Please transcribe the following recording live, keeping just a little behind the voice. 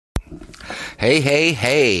Hey, hey,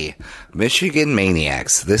 hey, Michigan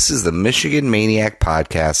Maniacs. This is the Michigan Maniac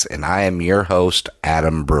Podcast, and I am your host,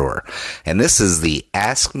 Adam Brewer. And this is the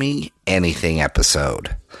Ask Me Anything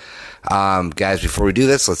episode. Guys, before we do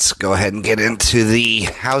this, let's go ahead and get into the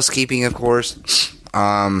housekeeping, of course.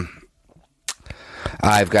 I've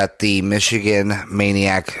got the Michigan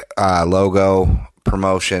Maniac logo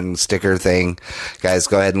promotion sticker thing. Guys,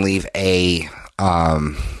 go ahead and leave a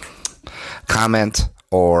comment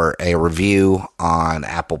or a review on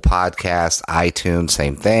Apple Podcasts, iTunes,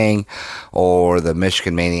 same thing, or the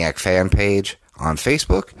Michigan Maniac fan page on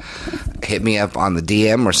Facebook. Hit me up on the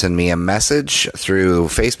DM or send me a message through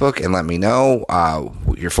Facebook and let me know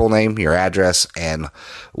your full name, your address, and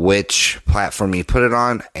which platform you put it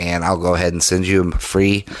on, and I'll go ahead and send you a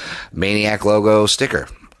free Maniac logo sticker.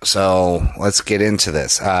 So let's get into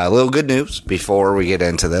this. A little good news before we get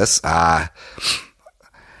into this.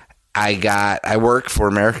 I work for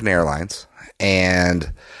American Airlines,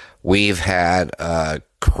 and we've had a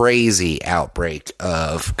crazy outbreak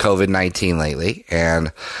of COVID-19 lately,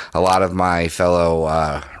 and a lot of my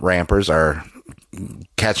fellow rampers are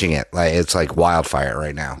catching it. It's like wildfire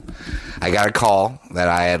right now. I got a call that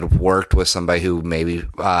I had worked with somebody who maybe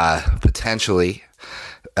potentially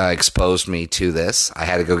exposed me to this. I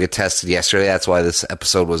had to go get tested yesterday. That's why this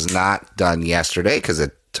episode was not done yesterday, because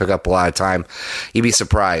it took up a lot of time. You'd be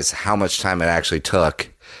surprised how much time it actually took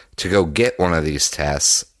to go get one of these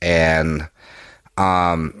tests. And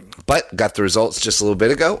but got the results just a little bit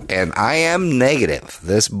ago, and I am negative.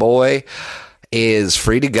 This boy is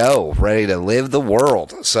free to go, ready to live the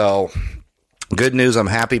world. So good news. I'm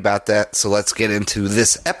happy about that. So let's get into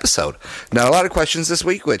this episode. Now, a lot of questions this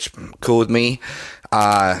week, which cool with me.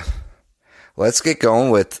 Let's get going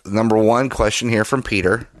with number one question here from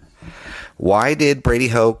Peter. Why did Brady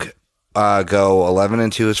Hoke go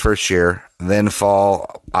 11-2 his first year, then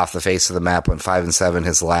fall off the face of the map, went 5-7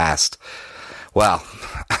 his last? Well,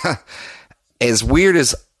 as weird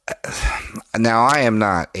as now, I am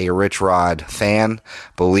not a Rich Rod fan,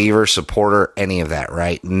 believer, supporter, any of that,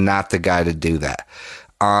 right? Not the guy to do that.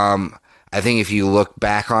 I think if you look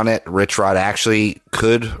back on it, Rich Rod actually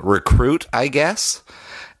could recruit, I guess.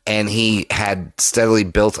 And he had steadily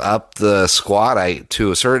built up the squad to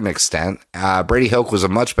a certain extent. Brady Hoke was a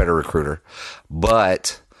much better recruiter,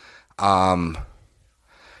 but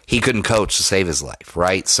he couldn't coach to save his life,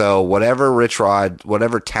 right? So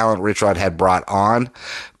whatever talent Rich Rod had brought on,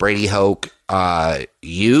 Brady Hoke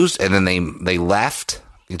used, and then they left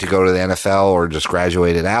to go to the NFL or just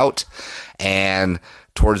graduated out. And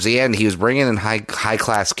towards the end, he was bringing in high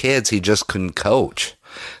class kids. He just couldn't coach.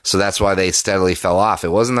 So that's why they steadily fell off. It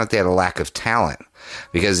wasn't that they had a lack of talent,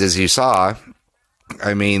 because as you saw,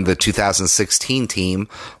 I mean, the 2016 team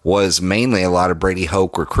was mainly a lot of Brady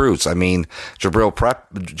Hoke recruits. I mean, Jabril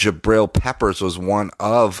Peppers was one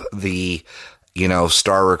of the,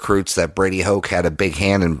 star recruits that Brady Hoke had a big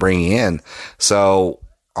hand in bringing in. So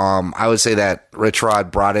I would say that Rich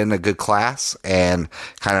Rod brought in a good class and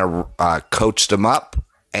kind of coached them up,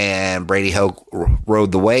 and Brady Hoke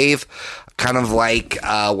rode the wave. Kind of like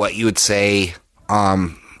what you would say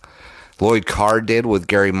Lloyd Carr did with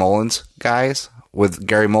Gary Mullins guys. With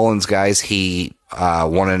Gary Mullins guys, he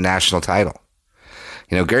won a national title.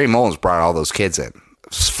 Gary Mullins brought all those kids in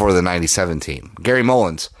for the 97 team. Gary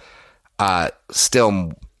Mullins,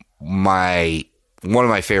 still one of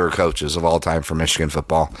my favorite coaches of all time for Michigan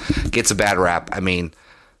football. Gets a bad rap. I mean,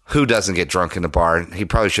 who doesn't get drunk in the bar? He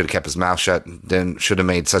probably should have kept his mouth shut and should have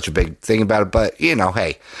made such a big thing about it. But,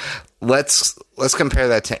 hey, let's compare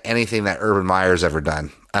that to anything that Urban Meyer's ever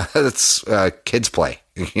done. It's kids play.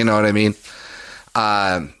 You know what I mean?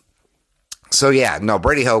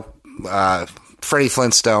 Brady Hoke, Freddie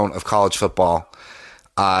Flintstone of college football,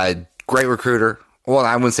 great recruiter. Well,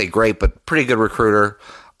 I wouldn't say great, but pretty good recruiter.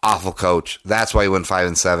 Awful coach. That's why he went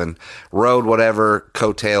 5-7. Rode whatever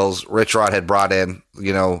coattails Rich Rod had brought in,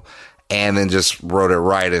 and then just rode it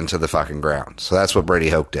right into the fucking ground. So that's what Brady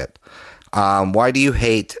Hoke did. Why do you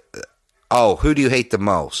hate? Who do you hate the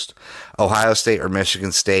most? Ohio State or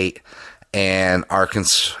Michigan State? And are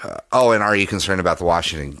you concerned about the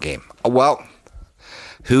Washington game? Well,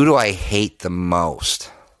 who do I hate the most?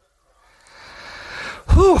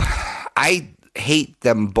 I hate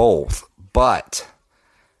them both, but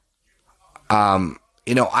I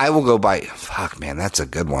will go by. Fuck, man, that's a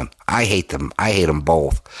good one. I hate them. I hate them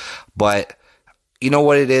both, but you know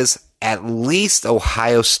what it is? At least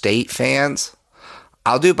Ohio State fans.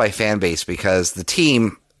 I'll do it by fan base, because the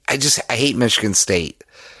team. I hate Michigan State.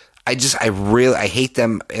 I hate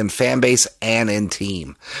them in fan base and in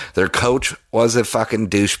team. Their coach was a fucking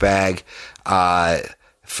douchebag.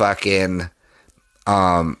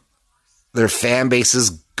 Their fan base is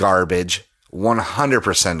garbage.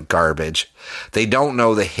 100% garbage. They don't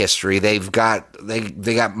know the history. They got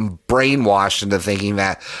brainwashed into thinking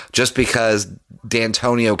that just because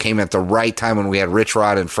D'Antonio came at the right time when we had Rich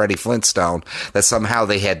Rod and Freddie Flintstone, that somehow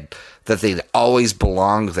they'd always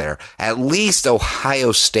belonged there. At least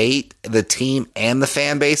Ohio State, the team and the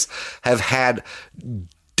fan base, have had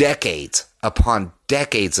decades upon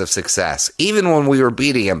decades of success. Even when we were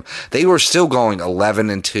beating them, they were still going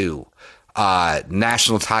 11-2.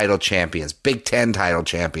 National title champions, Big Ten title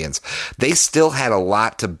champions. They still had a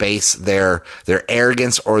lot to base their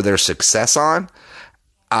arrogance or their success on.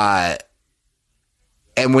 And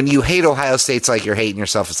when you hate Ohio State, it's like you're hating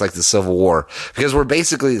yourself. It's like the Civil War, because we're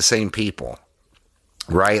basically the same people,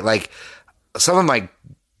 right? Like, some of my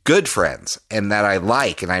good friends and that I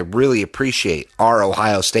like and I really appreciate are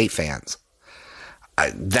Ohio State fans.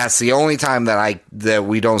 That's the only time that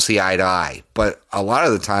we don't see eye to eye. But a lot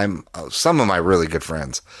of the time, some of my really good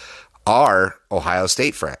friends are Ohio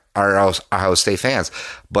State fans.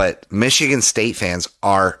 But Michigan State fans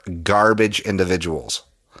are garbage individuals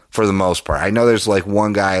for the most part. I know there's like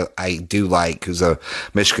one guy I do like who's a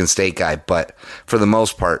Michigan State guy, but for the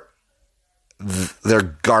most part,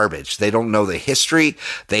 they're garbage. They don't know the history.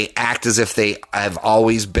 They act as if they have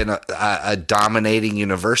always been a dominating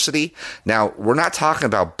university. Now, we're not talking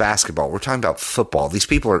about basketball. We're talking about football. These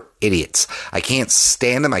people are idiots. I can't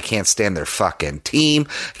stand them. I can't stand their fucking team.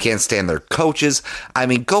 I can't stand their coaches. I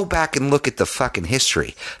mean, go back and look at the fucking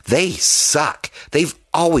history. They suck. They've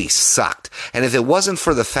always sucked. And if it wasn't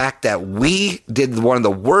for the fact that we did one of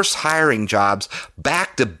the worst hiring jobs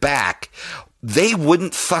back to back, they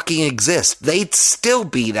wouldn't fucking exist. They'd still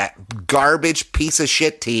be that garbage piece of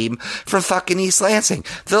shit team from fucking East Lansing.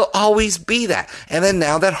 They'll always be that. And then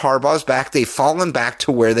now that Harbaugh's back, they've fallen back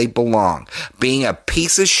to where they belong, being a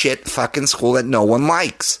piece of shit fucking school that no one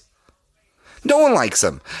likes. No one likes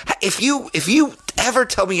them. If you ever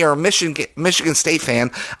tell me you're a Michigan State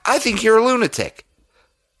fan, I think you're a lunatic.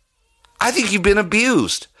 I think you've been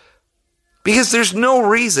abused. Because there's no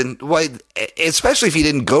reason why, especially if you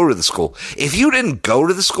didn't go to the school. If you didn't go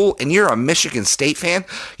to the school and you're a Michigan State fan,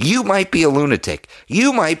 you might be a lunatic.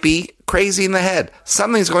 You might be crazy in the head.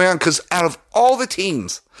 Something's going on, because out of all the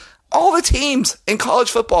teams in college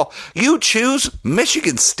football, you choose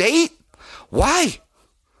Michigan State? Why?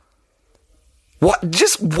 What?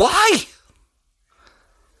 Just why?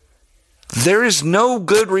 There is no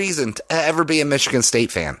good reason to ever be a Michigan State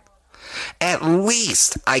fan. At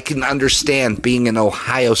least I can understand being an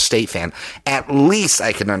Ohio State fan. At least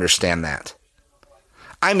I can understand that.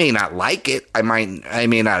 I may not like it. I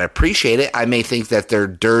may not appreciate it. I may think that they're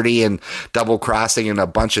dirty and double crossing and a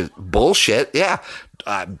bunch of bullshit. Yeah.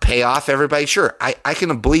 Pay off everybody. Sure. I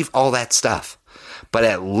can believe all that stuff. But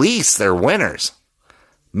at least they're winners.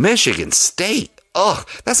 Michigan State. Ugh,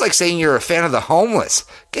 that's like saying you're a fan of the homeless.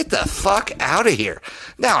 Get the fuck out of here.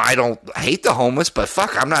 Now, I don't hate the homeless, but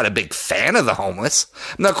fuck, I'm not a big fan of the homeless.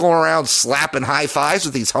 I'm not going around slapping high fives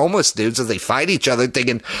with these homeless dudes as they fight each other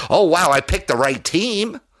thinking, oh, wow, I picked the right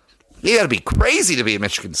team. You gotta be crazy to be a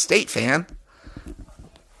Michigan State fan.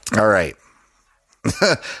 All right.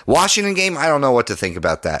 Washington game, I don't know what to think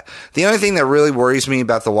about that. The only thing that really worries me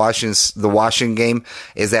about the Washington game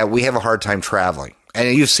is that we have a hard time traveling.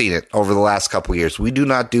 And you've seen it over the last couple of years. We do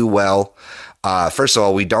not do well. First of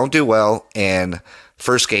all, we don't do well in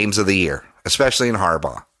first games of the year, especially in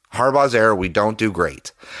Harbaugh. Harbaugh's era, we don't do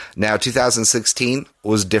great. Now, 2016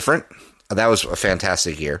 was different. That was a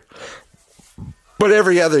fantastic year. But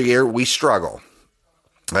every other year, we struggle.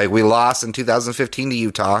 Like, we lost in 2015 to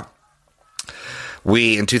Utah.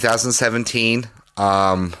 In 2017,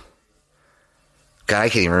 God, I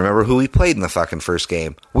can't even remember who we played in the fucking first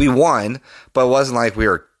game. We won, but it wasn't like we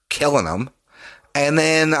were killing them. And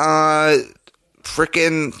then,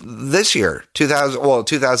 freaking this year,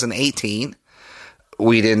 2018,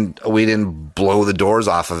 we didn't blow the doors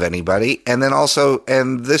off of anybody. And then also,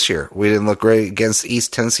 and this year, we didn't look great against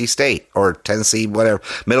East Tennessee State or Tennessee, whatever,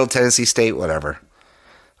 Middle Tennessee State, whatever.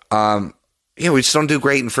 Yeah, we just don't do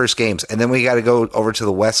great in first games. And then we got to go over to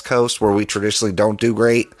the West Coast where we traditionally don't do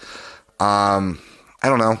great. I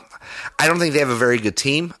don't know. I don't think they have a very good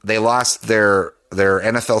team. They lost their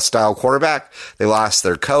NFL-style quarterback. They lost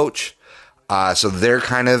their coach. So they're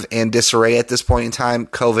kind of in disarray at this point in time.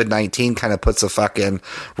 COVID-19 kind of puts a fucking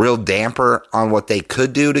real damper on what they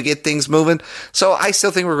could do to get things moving. So I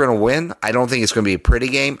still think we're going to win. I don't think it's going to be a pretty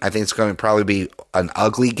game. I think it's going to probably be an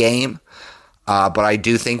ugly game. But I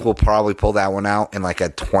do think we'll probably pull that one out in like a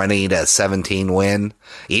 20-17 win,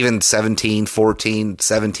 even 17-14,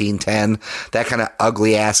 17-10, that kind of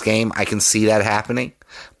ugly ass game. I can see that happening,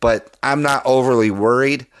 but I'm not overly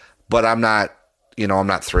worried. but I'm not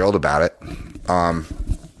thrilled about it. Now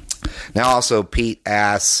also Pete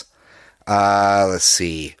asks, let's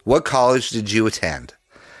see, what college did you attend?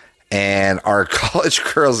 And are college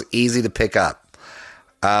girls easy to pick up?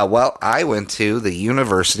 Well, I went to the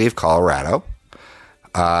University of Colorado.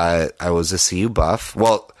 I was a CU buff.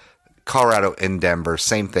 Well, Colorado in Denver,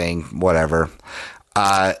 same thing, whatever.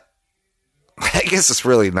 I guess it's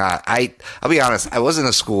really not. I'll be honest, I wasn't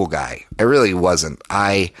a school guy. I really wasn't.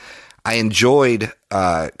 I enjoyed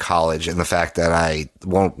college and the fact that I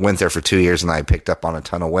went there for 2 years and I picked up on a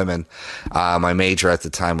ton of women. My major at the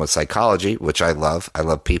time was psychology, which I love. I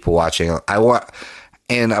love people watching.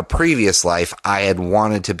 In a previous life, I had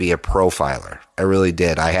wanted to be a profiler. I really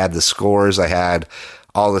did. I had the scores. I had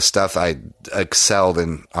all the stuff. I excelled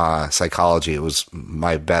in psychology. It was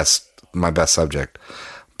my best subject,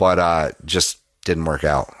 but just didn't work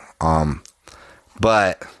out.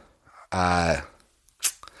 But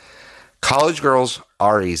college girls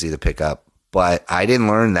are easy to pick up, but I didn't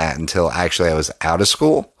learn that until actually I was out of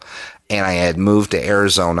school and I had moved to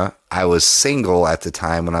Arizona. I was single at the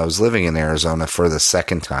time when I was living in Arizona for the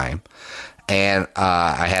second time. And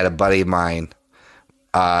I had a buddy of mine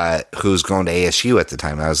who's going to ASU at the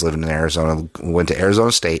time. I was living in Arizona, went to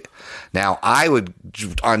Arizona State. Now, I would,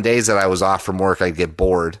 on days that I was off from work, I'd get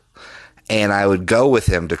bored, and I would go with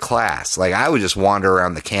him to class. Like, I would just wander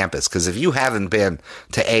around the campus, because if you haven't been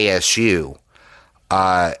to ASU,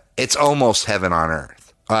 it's almost heaven on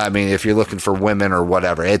earth. I mean, if you're looking for women or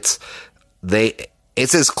whatever, it's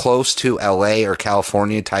as close to LA or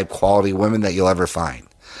California type quality women that you'll ever find.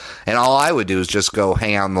 And all I would do is just go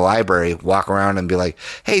hang out in the library, walk around and be like,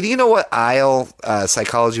 hey, do you know what aisle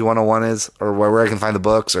Psychology 101 is? Or where I can find the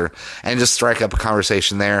books? And just strike up a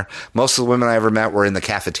conversation there. Most of the women I ever met were in the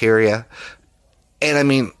cafeteria. And I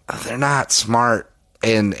mean, they're not smart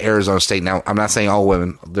in Arizona State. Now, I'm not saying all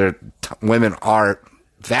women. Women are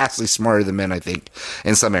vastly smarter than men, I think,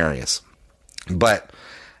 in some areas. But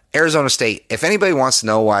Arizona State, if anybody wants to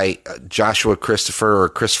know why Joshua Christopher or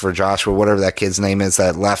Christopher Joshua, whatever that kid's name is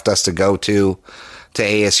that left us to go to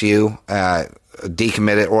ASU,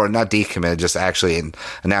 decommitted, or not decommitted, just actually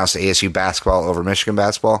announced ASU basketball over Michigan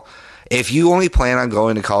basketball. If you only plan on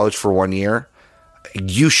going to college for 1 year,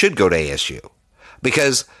 you should go to ASU,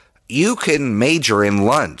 because you can major in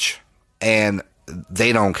lunch and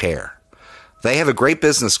they don't care. They have a great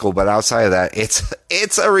business school, but outside of that,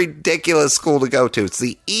 it's a ridiculous school to go to. It's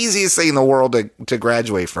the easiest thing in the world to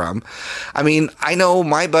graduate from. I mean, I know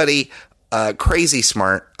my buddy, crazy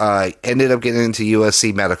smart, ended up getting into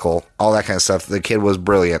USC Medical, all that kind of stuff. The kid was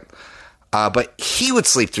brilliant. But he would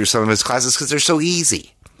sleep through some of his classes because they're so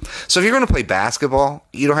easy. So if you're going to play basketball,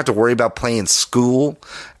 you don't have to worry about playing school,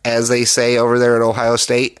 as they say over there at Ohio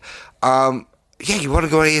State. You want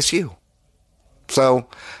to go to ASU. So,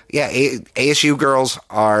 yeah, ASU girls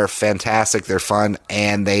are fantastic. They're fun,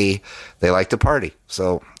 and they like to party.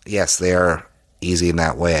 So, yes, they are easy in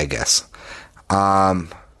that way, I guess.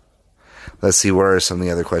 Let's see, what are some of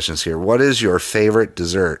the other questions here? What is your favorite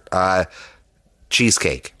dessert?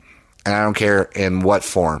 Cheesecake. And I don't care in what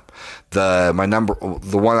form. The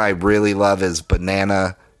one I really love is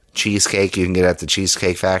banana cheesecake. You can get at the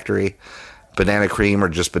Cheesecake Factory. Banana cream or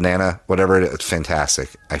just banana, whatever, it's fantastic.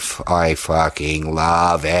 I fucking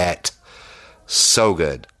love it. So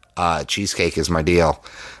good. Cheesecake is my deal.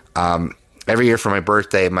 Every year for my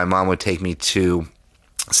birthday, my mom would take me to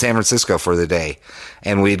San Francisco for the day,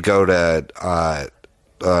 and we'd go to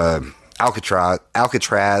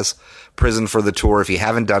Alcatraz prison for the tour. If you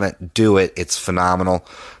haven't done it, do it. It's phenomenal.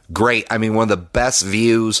 Great. I mean, one of the best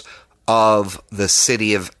views of the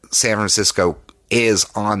city of San Francisco is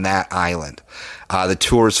on that island. The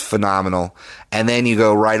tour's phenomenal. And then you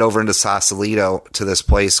go right over into Sausalito to this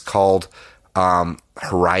place called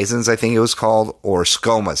Horizons, I think it was called, or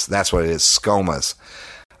Skomas. That's what it is, Skomas.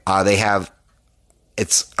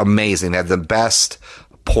 It's amazing. They have the best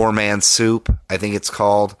poor man's soup, I think it's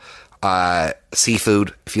called.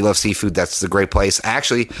 Seafood. If you love seafood, that's the great place.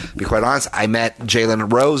 Actually, to be quite honest, I met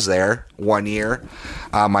Jalen Rose there 1 year.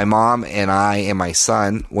 My mom and I and my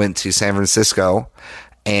son went to San Francisco,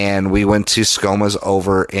 and we went to Skomas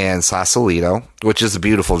over in Sausalito, which is a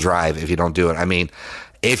beautiful drive if you don't do it. I mean,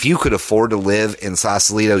 if you could afford to live in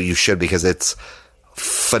Sausalito, you should, because it's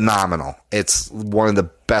phenomenal. It's one of the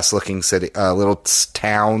best looking little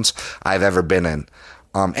towns I've ever been in.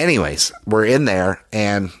 Anyways, we're in there,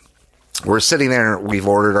 and we're sitting there, and we've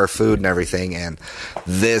ordered our food and everything, and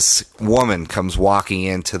this woman comes walking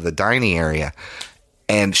into the dining area,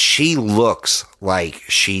 and she looks like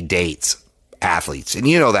she dates athletes. And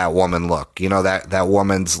you know that woman look. You know that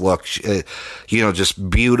woman's look. Just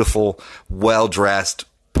beautiful, well-dressed,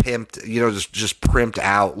 pimped, just primped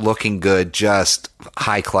out, looking good, just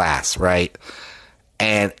high class, right?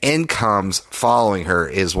 And in comes following her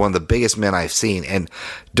is one of the biggest men I've seen. And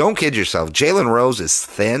don't kid yourself, Jalen Rose is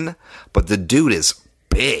thin, but the dude is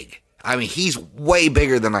big. I mean, he's way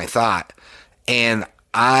bigger than I thought. And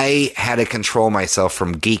I had to control myself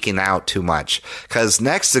from geeking out too much. Because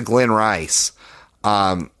next to Glenn Rice,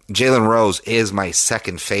 Jalen Rose is my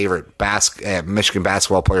second favorite Michigan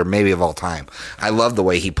basketball player, maybe of all time. I love the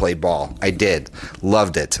way he played ball. I did.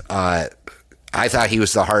 Loved it. I thought he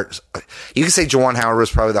was the heart. You could say Juwan Howard was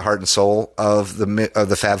probably the heart and soul of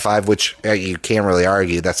the Fab Five, which you can't really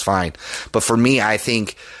argue. That's fine. But for me, I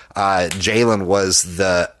think Jalen was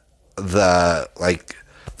the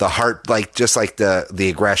heart, just like the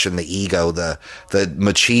aggression, the ego, the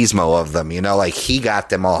machismo of them. Like he got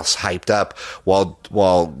them all hyped up while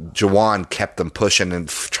Juwan kept them pushing and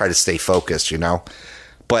tried to stay focused.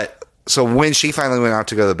 But. So when she finally went out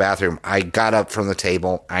to go to the bathroom, I got up from the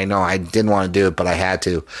table. I know I didn't want to do it, but I had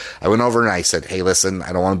to. I went over and I said, hey, listen,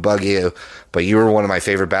 I don't want to bug you, but you were one of my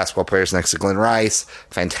favorite basketball players next to Glenn Rice.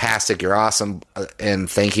 Fantastic. You're awesome. And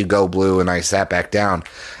thank you, Go Blue. And I sat back down.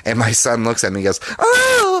 And my son looks at me and goes,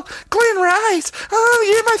 oh, Glenn Rice. Oh,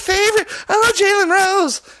 you're my favorite. Oh, Jalen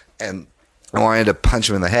Rose. And I wanted to punch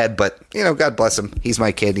him in the head, but, God bless him. He's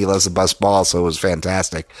my kid. He loves to bust ball, so it was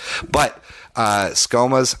fantastic. But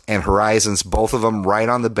Skomas and Horizons, both of them right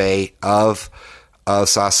on the bay of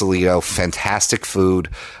Sausalito. Fantastic food.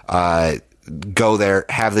 Go there,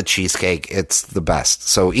 have the cheesecake. It's the best.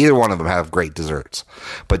 So either one of them have great desserts,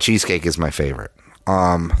 but cheesecake is my favorite.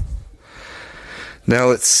 Now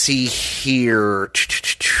let's see here.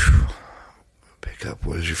 Pick up.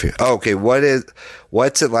 What is your favorite? Oh, okay.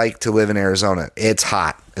 What's it like to live in Arizona? It's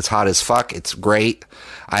hot. It's hot as fuck. It's great.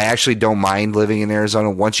 I actually don't mind living in Arizona.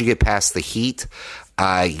 Once you get past the heat,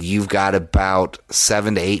 you've got about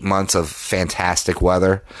 7 to 8 months of fantastic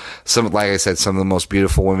weather. Like I said, some of the most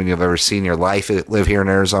beautiful women you've ever seen in your life live here in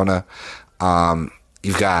Arizona.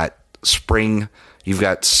 You've got spring. You've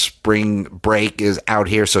got spring break is out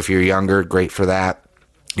here. So if you're younger, great for that.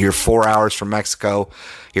 You're 4 hours from Mexico.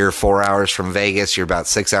 You're 4 hours from Vegas. You're about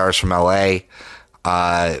 6 hours from LA.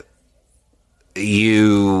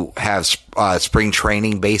 You have spring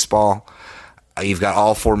training baseball. You've got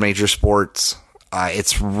all 4 major sports.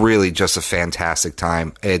 It's really just a fantastic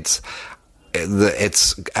time. It's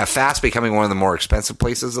fast becoming one of the more expensive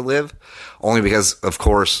places to live, only because, of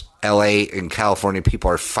course, LA and California people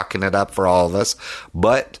are fucking it up for all of us.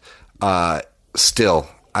 But still,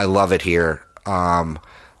 I love it here.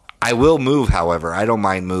 I will move, however. I don't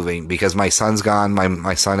mind moving because my son's gone.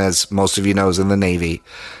 My son, as most of you know, is in the Navy.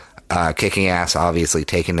 Kicking ass, obviously,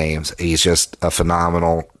 taking names. He's just a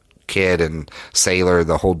phenomenal kid and sailor,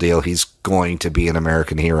 the whole deal. He's going to be an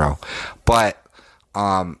American hero. But,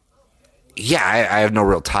 I have no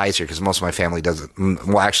real ties here because most of my family doesn't.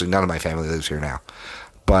 Well, actually, none of my family lives here now.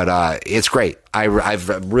 But it's great.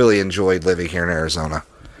 I've really enjoyed living here in Arizona.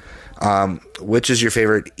 Which is your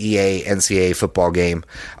favorite EA NCAA football game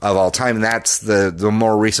of all time? And that's the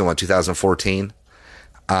more recent one, 2014.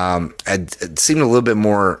 It seemed a little bit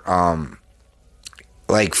more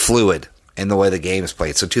fluid in the way the game is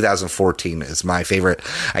played. So 2014 is my favorite.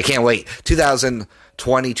 I can't wait.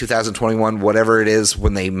 2020, 2021, whatever it is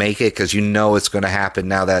when they make it, because it's going to happen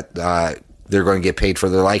now that they're going to get paid for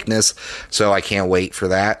their likeness. So I can't wait for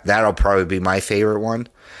that. That'll probably be my favorite one.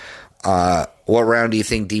 What round do you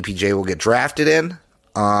think DPJ will get drafted in?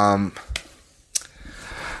 I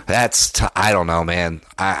don't know, man.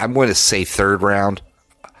 I'm going to say third round.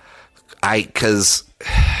 Because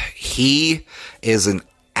he is an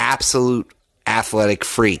absolute athletic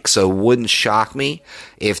freak, so it wouldn't shock me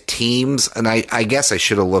if teams, and I guess I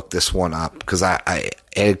should have looked this one up because it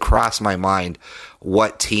had crossed my mind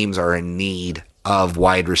what teams are in need of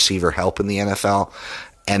wide receiver help in the NFL,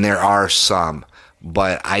 and there are some,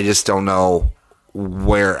 but I just don't know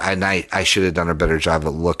where, and I should have done a better job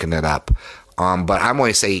of looking it up. But I'm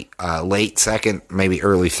going to say late second, maybe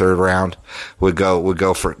early third round would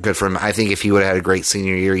go for good for him. I think if he would have had a great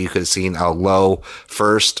senior year, you could have seen a low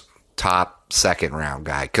first, top second round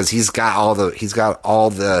guy because he's got all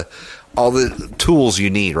the tools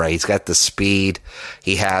you need, right? He's got the speed.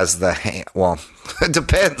 He has the well, it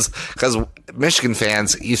depends because Michigan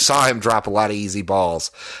fans, you saw him drop a lot of easy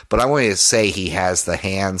balls, but I want to say he has the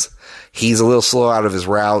hands. He's a little slow out of his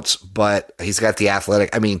routes, but he's got the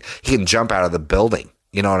athletic. I mean, he can jump out of the building.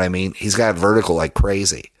 You know what I mean? He's got vertical like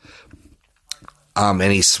crazy. And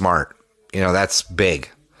he's smart. That's big.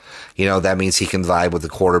 That means he can vibe with the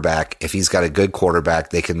quarterback. If he's got a good quarterback,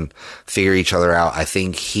 they can figure each other out. I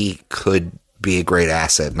think he could be a great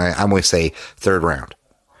asset. And I'm going to say third round.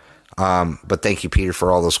 But thank you, Peter,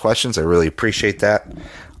 for all those questions. I really appreciate that.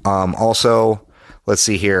 Also, let's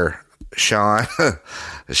see here. Sean,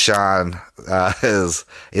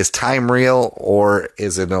 is time real or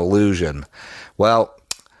is it an illusion? Well,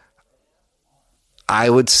 I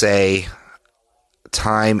would say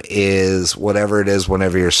time is whatever it is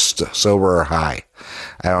whenever you're sober or high.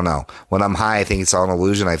 I don't know. When I'm high, I think it's all an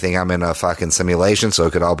illusion. I think I'm in a fucking simulation, so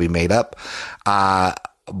it could all be made up.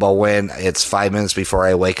 But when it's 5 minutes before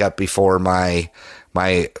I wake up, before my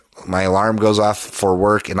alarm goes off for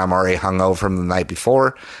work and I'm already hungover from the night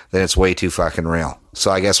before, then it's way too fucking real.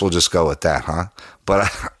 So I guess we'll just go with that, huh? But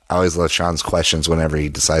I always love Sean's questions whenever he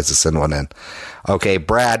decides to send one in. Okay,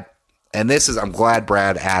 Brad. And I'm glad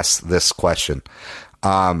Brad asked this question.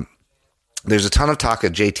 There's a ton of talk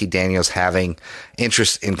of JT Daniels having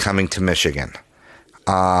interest in coming to Michigan.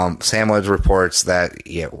 Sam Woods reports that,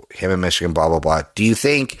 him in Michigan, blah, blah, blah. Do you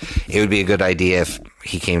think it would be a good idea if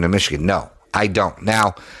he came to Michigan? No, I don't.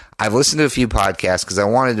 Now, I've listened to a few podcasts because I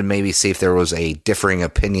wanted to maybe see if there was a differing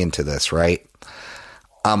opinion to this, right?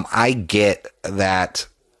 I get that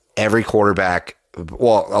every quarterback,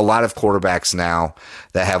 well, a lot of quarterbacks now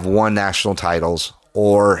that have won national titles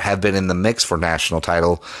or have been in the mix for national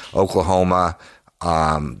title, Oklahoma,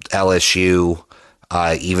 LSU,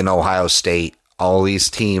 even Ohio State, all these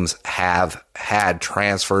teams have had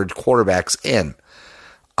transferred quarterbacks in.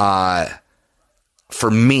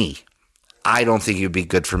 For me, I don't think it would be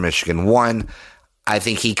good for Michigan. One, I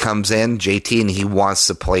think he comes in, JT, and he wants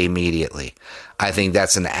to play immediately. I think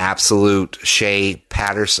that's an absolute Shea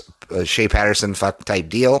Patterson fuck type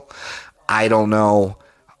deal. I don't know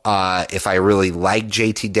if I really like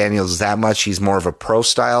JT Daniels that much. He's more of a pro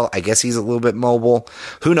style. I guess he's a little bit mobile.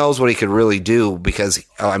 Who knows what he could really do because,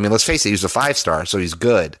 let's face it, he's a 5-star, so he's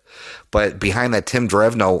good. But behind that Tim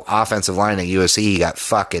Drevno offensive line at USC, he got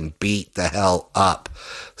fucking beat the hell up.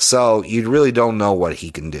 So you really don't know what he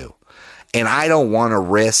can do. And I don't want to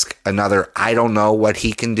risk another I don't know what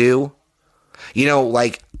he can do.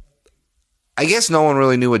 I guess no one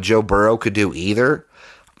really knew what Joe Burrow could do either,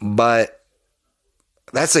 but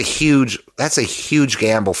that's a huge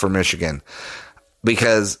gamble for Michigan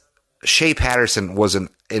because Shea Patterson was,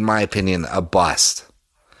 in my opinion, a bust.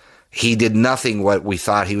 He did nothing what we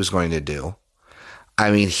thought he was going to do.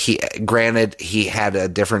 Granted, he had a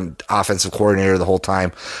different offensive coordinator the whole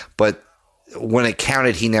time, but when it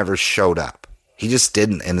counted, he never showed up. He just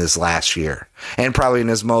didn't in his last year and probably in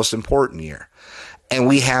his most important year. And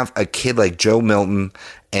we have a kid like Joe Milton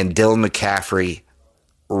and Dylan McCaffrey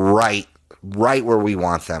right where we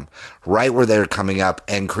want them, right where they're coming up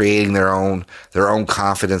and creating their own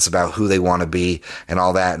confidence about who they want to be and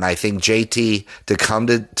all that. And I think JT to come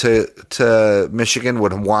to Michigan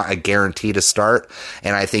would want a guarantee to start.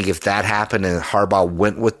 And I think if that happened and Harbaugh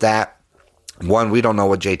went with that, one, we don't know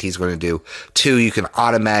what JT is going to do. Two, you can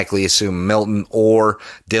automatically assume Milton or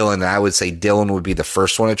Dylan. And I would say Dylan would be the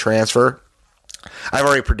first one to transfer. I've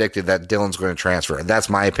already predicted that Dylan's going to transfer. That's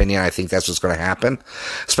my opinion. I think that's what's going to happen,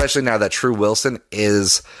 especially now that True Wilson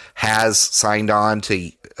has signed on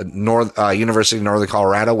to University of Northern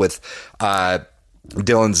Colorado with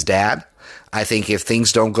Dylan's dad. I think if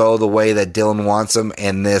things don't go the way that Dylan wants them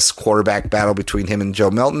in this quarterback battle between him and Joe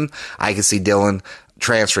Milton, I can see Dylan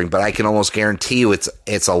transferring. But I can almost guarantee you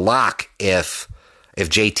it's a lock if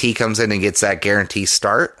JT comes in and gets that guarantee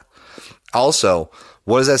start. Also,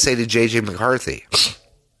 what does that say to JJ McCarthy?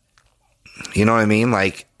 You know what I mean?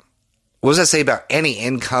 What does that say about any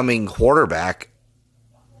incoming quarterback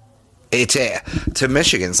to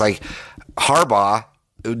Michigan? It's like Harbaugh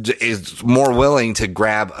is more willing to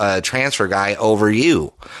grab a transfer guy over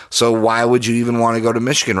you. So why would you even want to go to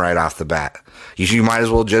Michigan right off the bat? You might as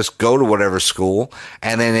well just go to whatever school.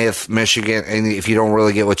 And then if you don't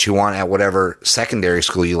really get what you want at whatever secondary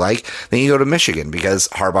school you like, then you go to Michigan because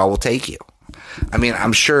Harbaugh will take you.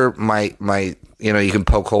 I'm sure you can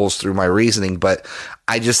poke holes through my reasoning, but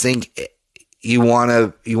I just think you want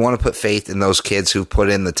to put faith in those kids who put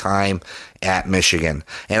in the time at Michigan.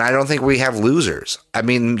 And I don't think we have losers.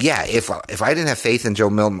 If I didn't have faith in Joe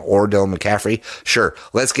Milton or Dylan McCaffrey, sure,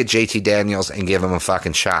 let's get JT Daniels and give him a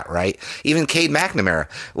fucking shot, right? Even Cade McNamara.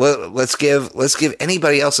 Let's give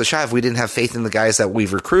anybody else a shot if we didn't have faith in the guys that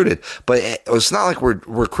we've recruited. But it's not like we're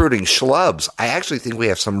recruiting schlubs. I actually think we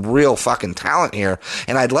have some real fucking talent here,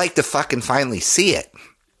 and I'd like to fucking finally see it.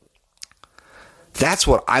 That's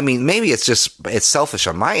what maybe it's selfish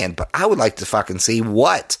on my end, but I would like to fucking see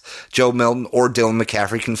what Joe Milton or Dylan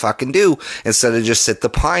McCaffrey can fucking do instead of just sit the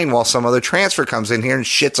pine while some other transfer comes in here and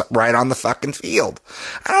shits right on the fucking field.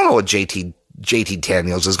 I don't know what JT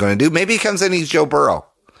Daniels is going to do. Maybe he comes in and he's Joe Burrow.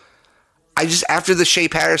 after the Shea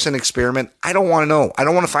Patterson experiment, I don't want to know. I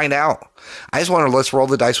don't want to find out. I just want to let's roll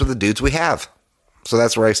the dice with the dudes we have. So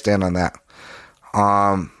that's where I stand on that.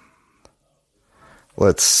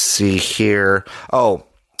 Let's see here. Oh,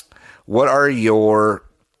 what are your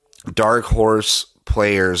dark horse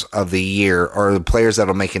players of the year, or the players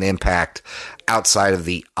that'll make an impact outside of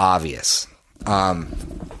the obvious? Okay.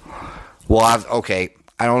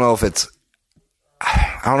 I don't know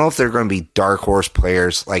if they're going to be dark horse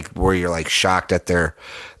players, like where you're like shocked at their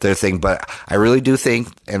thing, but I really do think,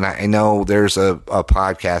 and I know there's a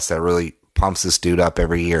podcast that really pumps this dude up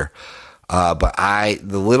every year. But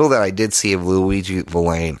the little that I did see of Luigi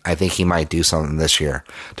Villain, I think he might do something this year,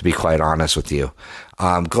 to be quite honest with you.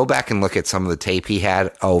 Go back and look at some of the tape he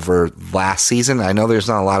had over last season. I know there's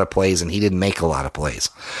not a lot of plays, and he didn't make a lot of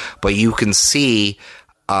plays, but you can see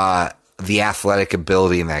the athletic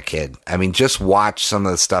ability in that kid. I mean, just watch some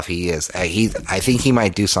of the stuff he is. I think he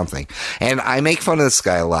might do something. And I make fun of this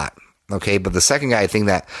guy a lot, okay? But the second guy I think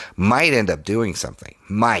that might end up doing something,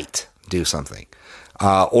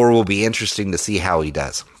 or will be interesting to see how he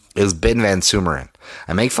does, is Ben Van Sumeren.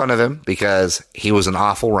 I make fun of him because he was an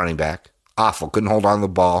awful running back. Awful. Couldn't hold on to the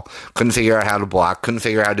ball. Couldn't figure out how to block. Couldn't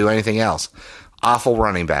figure out how to do anything else. Awful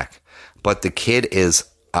running back. But the kid is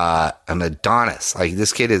an Adonis. Like,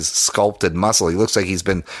 this kid is sculpted muscle. He looks like he's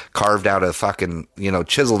been carved out of fucking,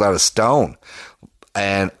 chiseled out of stone.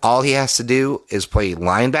 And all he has to do is play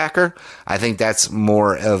linebacker. I think that's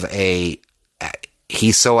more of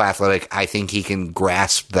he's so athletic. I think he can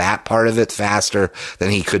grasp that part of it faster than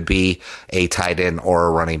he could be a tight end or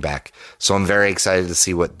a running back. So I'm very excited to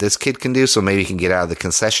see what this kid can do. So maybe he can get out of the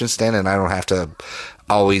concession stand and I don't have to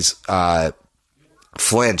always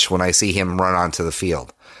flinch when I see him run onto the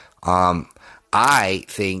field. I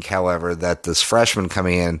think, however, that this freshman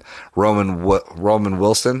coming in, Roman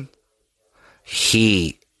Wilson,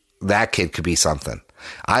 that kid could be something.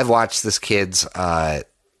 I've watched this kid's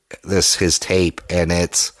his tape, and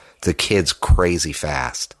the kid's crazy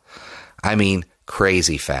fast. I mean,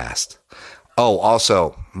 crazy fast. Oh,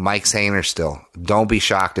 also, Mike Sainristil. Don't be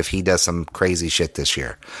shocked if he does some crazy shit this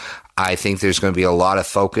year. I think there's going to be a lot of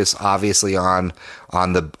focus, obviously, on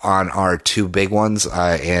our two big ones,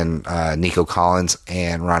 in Nico Collins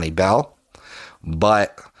and Ronnie Bell.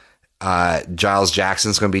 But Giles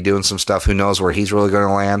Jackson's going to be doing some stuff. Who knows where he's really going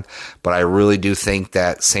to land? But I really do think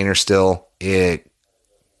that Sainristil, it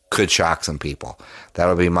could shock some people.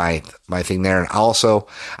 That'll be my thing there. And also,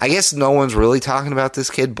 I guess no one's really talking about this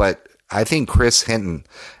kid, but I think Chris Hinton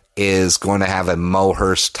is going to have a Mo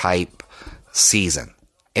Hurst type season.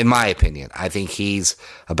 In my opinion, I think he's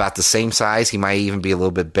about the same size. He might even be a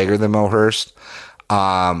little bit bigger than Mo Hurst.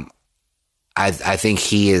 I think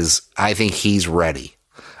he is. I think he's ready.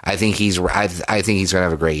 I think he's going to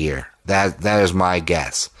have a great year. That is my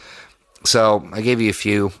guess. So I gave you a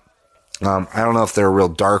few. I don't know if they're real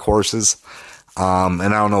dark horses, and I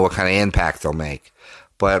don't know what kind of impact they'll make.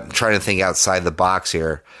 But I'm trying to think outside the box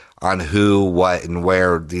here on who, what, and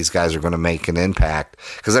where these guys are going to make an impact.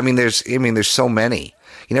 Because there's so many.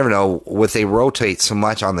 You never know. They rotate so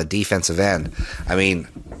much on the defensive end. I mean,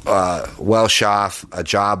 Welshoff,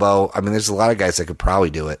 Ajabo. I mean, there's a lot of guys that could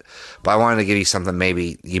probably do it. But I wanted to give you something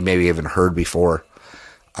maybe you haven't heard before.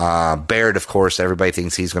 Baird, of course, everybody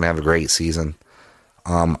thinks he's going to have a great season.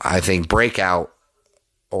 I think breakout,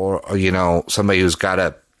 or somebody who's got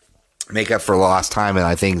to make up for lost time, and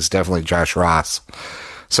I think it's definitely Josh Ross.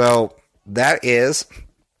 So that is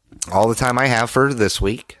all the time I have for this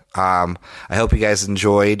week. I hope you guys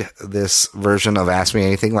enjoyed this version of Ask Me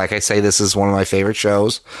Anything. Like I say, this is one of my favorite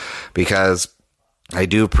shows because I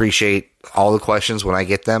do appreciate all the questions when I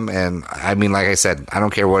get them. And I mean, like I said, I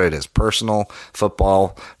don't care what it is, personal,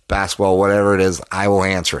 football, basketball, whatever it is, I will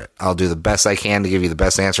answer it. I'll do the best I can to give you the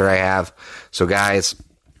best answer I have. So guys,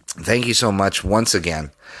 thank you so much once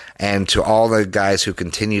again. And to all the guys who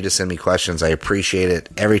continue to send me questions, I appreciate it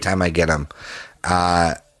every time I get them.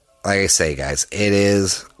 Like I say, guys, it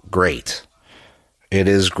is great. It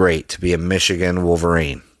is great to be a Michigan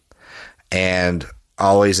Wolverine. And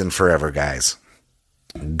always and forever, guys,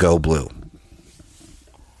 go blue.